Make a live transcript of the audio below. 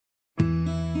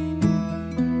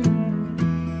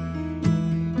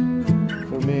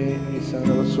is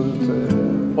an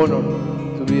absolute honor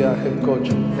to be a head coach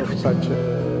of such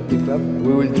a big club.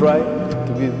 We will try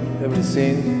to give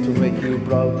everything to make you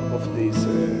proud of this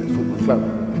football club,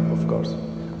 of course.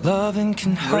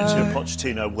 Mauricio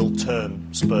Pochettino will turn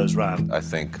Spurs round. I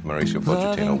think Mauricio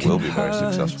Pochettino will be very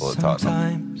successful at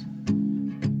Tottenham.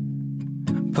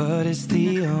 But it's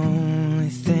the only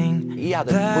thing. He had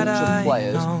a bunch of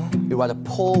players who had a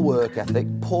poor work ethic,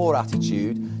 poor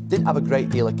attitude, didn't have a great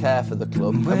deal of care for the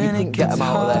club, and we couldn't get them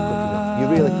out of there quick enough. You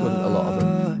really couldn't, a lot of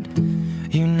them.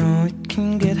 You know it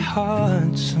can get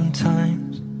hard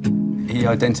sometimes. He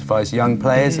identifies young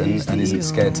players and isn't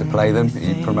scared to play them.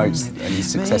 He promotes, and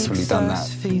he's successfully done that.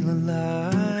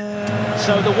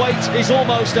 So the wait is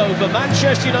almost over.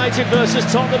 Manchester United versus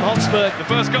Tottenham Hotspur. The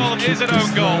first goal is an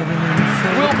own goal.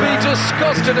 Will be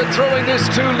disgusted at throwing this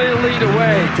 2-0 lead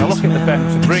away. Now look at the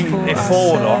bench to bring it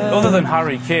forward on. Other than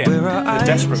Harry Kane, they're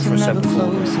desperate for a centre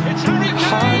forward. It's Harry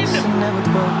Kane!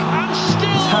 And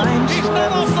still, he's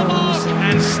not off the mark!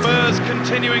 And Spurs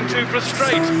continuing to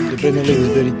frustrate. The Premier League is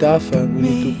very tough and we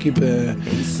need to keep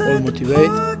all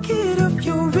motivated.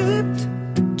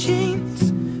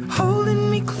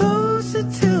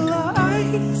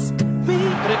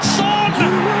 But it's Son!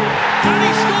 And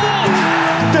he scored!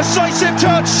 Decisive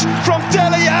touch from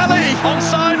Dele Alli!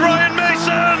 Onside Ryan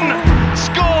Mason!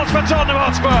 Scores for Tottenham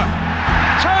Hotspur!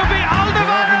 Toby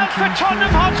Alderweireld for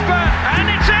Tottenham Hotspur! And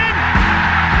it's in!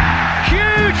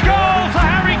 Huge goal for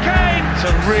Harry Kane! It's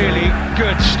a really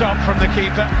good stop from the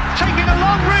keeper. Taking a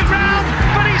long route round,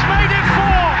 but he's made it 4!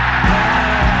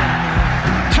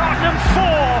 Tottenham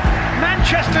 4,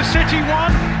 Manchester City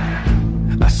 1.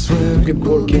 To keep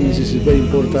working, this is very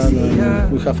important.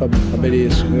 We have a very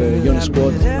young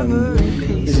squad, and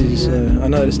this is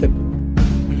another step. 2-1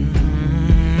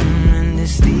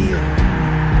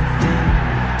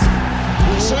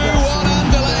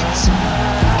 Anderlecht.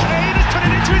 Kane has put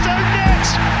it into his own net.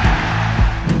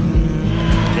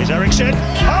 Here's Eriksen.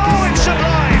 Oh, it's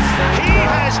sublime! He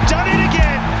has done it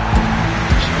again.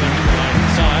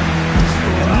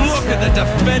 Look at the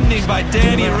defending by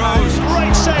Danny Rose.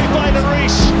 Great save by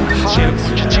Lloris.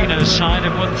 Pochettino's side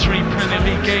have won 3 Premier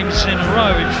League games in a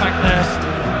row. In fact, their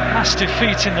last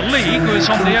defeat in the league was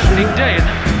on the opening day.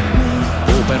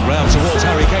 Ball bent round towards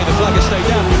Harry Kane. The flag has stayed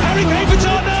down. Harry Kane for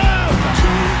Tottenham.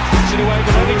 Puts it away,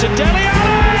 but only to Dele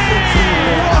Alli.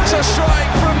 What a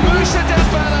strike from Moussa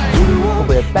Dembele!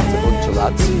 Probably a better bunch of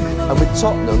lads, and with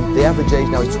Tottenham, the average age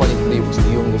now is 23, which is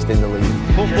the youngest in the league.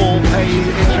 Football pays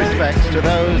its respects to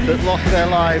those that lost their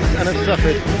lives and have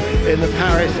suffered in the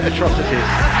Paris atrocities.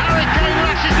 Harry Kane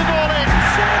lashes the ball in.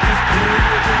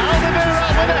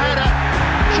 Alderweireld with a header.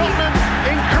 Tottenham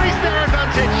increase their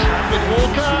advantage. With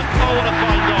Walker, oh what a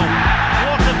fine goal.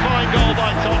 What a fine goal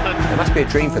by Tottenham. It must be a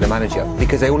dream for the manager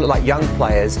because they all look like young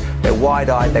players, they're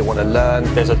wide-eyed, they want to learn.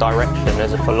 There's a direction,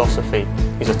 there's a philosophy.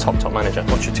 He's a top manager.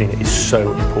 Pochettino is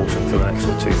so important for the next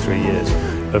 2-3 years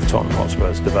of Tottenham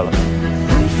Hotspur's development.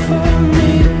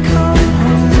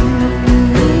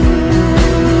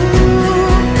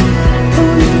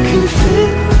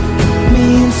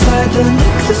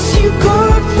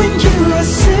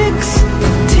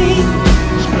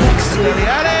 Dele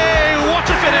Alli, what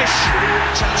a finish!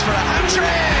 Chance for a hat-trick.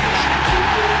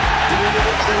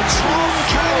 Tom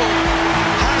Carroll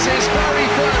has his very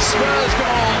first Spurs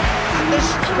goal. This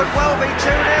could well be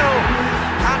 2-0.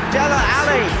 And Dele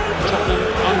Alli. Tottenham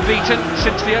unbeaten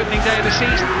since the opening day of the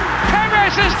season.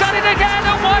 Perez has done it again,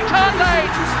 and why can't they?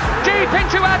 Deep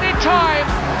into added time.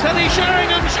 Teddy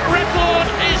Sheringham's record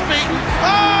is beaten.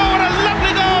 Oh, what a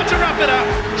lovely goal to wrap it up.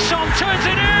 Son turns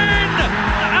it in,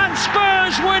 and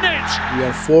Spurs win it. We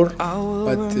are 4,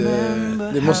 but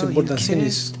the most important thing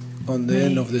is on the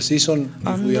end of the season,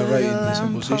 if we are right in the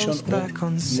same position or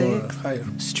more higher.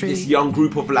 This young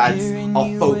group of lads are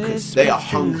focused, they are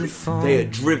hungry, they are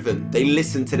driven, they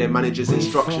listen to their manager's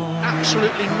instruction.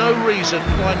 Absolutely no reason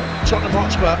why Tottenham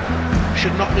Hotspur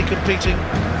should not be competing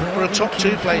for a top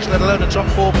 2 place, let alone a top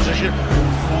 4 position.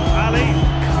 Ali,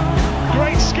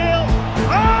 great skill.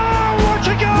 Oh, what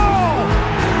a goal!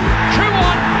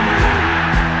 2-1.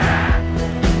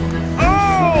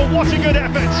 Oh, what a good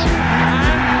effort!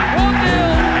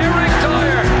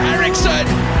 Eriksen.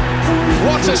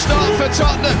 What a start for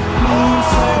Tottenham.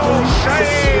 Oh,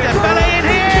 save! Dembele in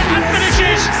here and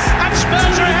finishes, and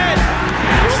Spurs are ahead.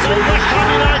 Will the West Ham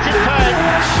United fan?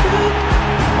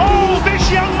 Oh, this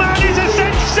young man is a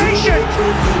sensation!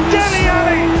 Dele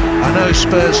Alli! I know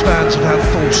Spurs fans have had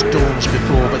false dawns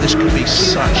before, but this could be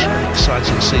such an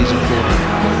exciting season for them.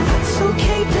 It's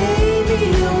okay,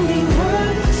 baby, only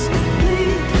words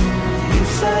bleed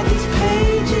inside these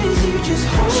pages. You just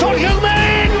hold Son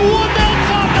Heung-min, 1-0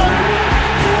 Tottenham!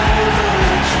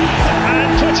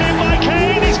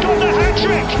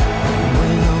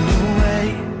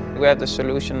 have the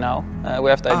solution now. We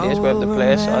have the ideas, we have the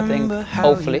players, so I think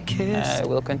hopefully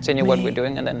we'll continue what we're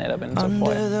doing and then end up in the top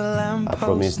 4. I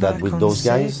promise that with those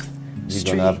guys, we're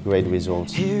going to have great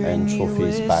results and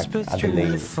trophies back at the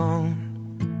lane.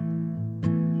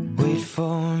 Wait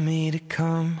for me to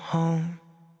come home.